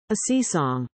A Sea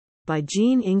Song by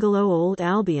Jean Ingelow. Old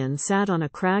Albion sat on a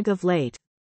crag of late,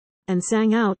 and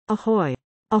sang out, Ahoy!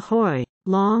 Ahoy!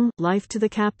 Long life to the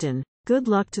captain, good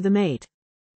luck to the mate.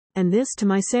 And this to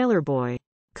my sailor boy.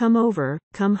 Come over,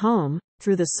 come home,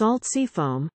 through the salt sea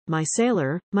foam, my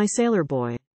sailor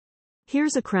boy.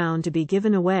 Here's a crown to be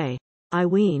given away, I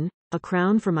ween, a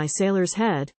crown for my sailor's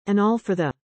head, and all for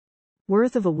the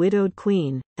worth of a widowed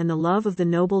queen, and the love of the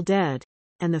noble dead,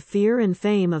 and the fear and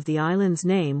fame of the island's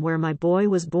name where my boy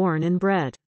was born and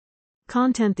bred.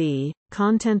 Content thee,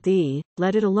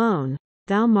 let it alone,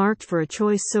 thou marked for a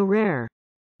choice so rare.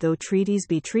 Though treaties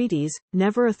be treaties,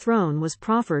 never a throne was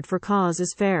proffered for cause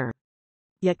as fair.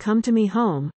 Yet come to me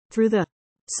home, through the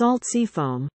salt sea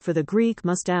foam, for the Greek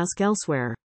must ask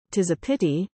elsewhere. 'Tis a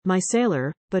pity, my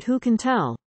sailor, but who can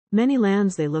tell? Many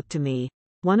lands they look to me,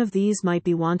 one of these might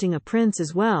be wanting a prince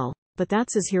as well, but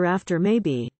that's as hereafter may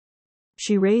be.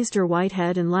 She raised her white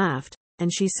head and laughed,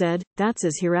 and she said, that's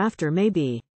as hereafter may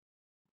be.